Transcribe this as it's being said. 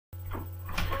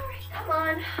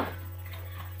everyone.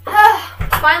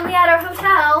 Finally at our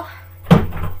hotel.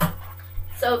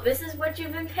 So this is what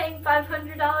you've been paying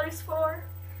 $500 for?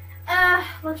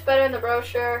 Much better in the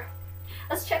brochure.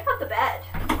 Let's check out the bed.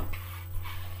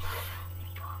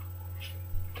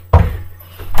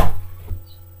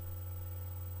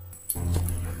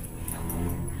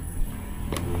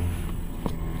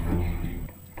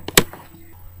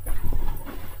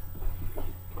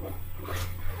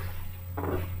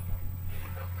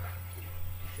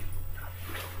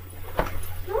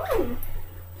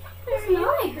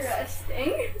 Very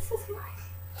interesting. This is nice.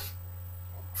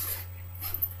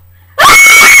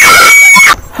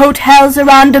 Hotels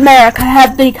around America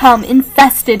have become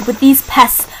infested with these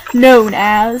pests known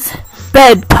as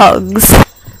bed pugs.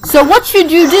 So what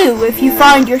should you do if you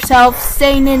find yourself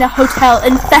staying in a hotel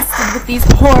infested with these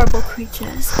horrible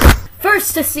creatures?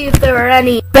 First, to see if there are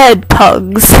any Bed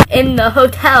pugs. in the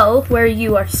hotel where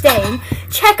you are staying,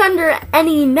 check under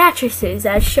any mattresses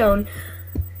as shown.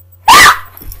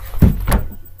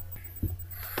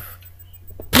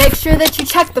 Make sure that you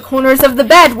check the corners of the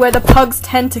bed where the pugs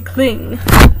tend to cling.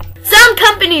 Some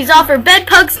companies offer bed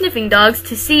bug sniffing dogs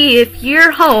to see if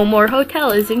your home or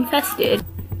hotel is infested.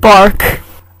 Bark.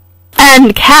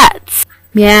 And cats.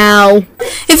 Meow.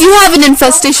 If you have an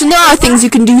infestation, there are things you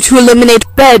can do to eliminate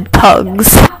Bed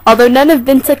pugs. Although none have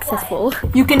been successful.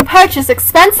 You can purchase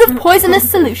expensive poisonous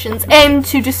solutions aimed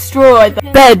to destroy the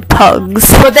bed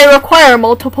pugs, but they require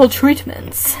multiple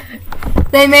treatments.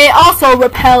 They may also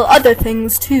repel other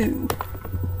things too.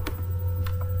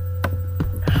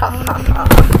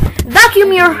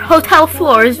 Vacuum your hotel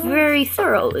floors very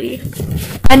thoroughly.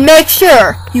 And make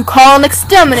sure you call an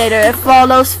exterminator if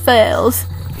all else fails.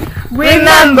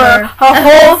 Remember, a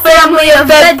whole family of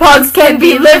bed bugs can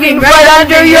be living right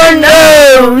under your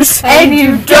nose, and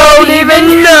you don't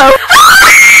even know.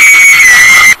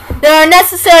 There are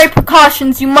necessary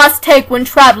precautions you must take when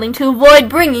traveling to avoid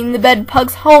bringing the bed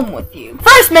bugs home with you.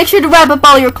 First, make sure to wrap up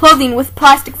all your clothing with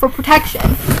plastic for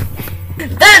protection.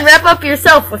 Then wrap up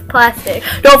yourself with plastic.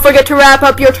 Don't forget to wrap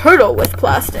up your turtle with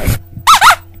plastic.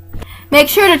 Make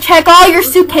sure to check all your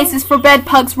suitcases for bed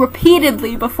bugs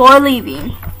repeatedly before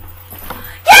leaving.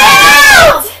 Get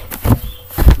out!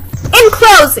 In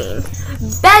closing,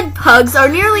 Bed bugs are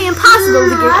nearly impossible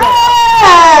to get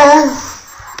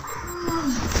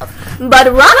rid of.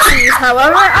 but Roxy's,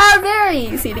 however, are very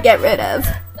easy to get rid of.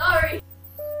 Sorry.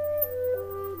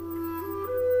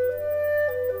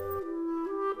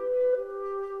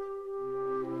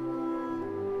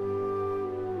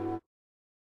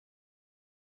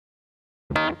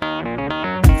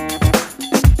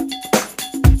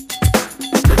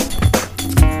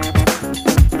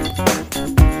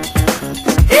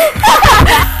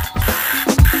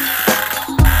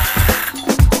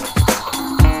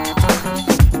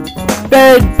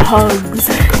 Bed bugs.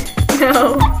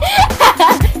 No.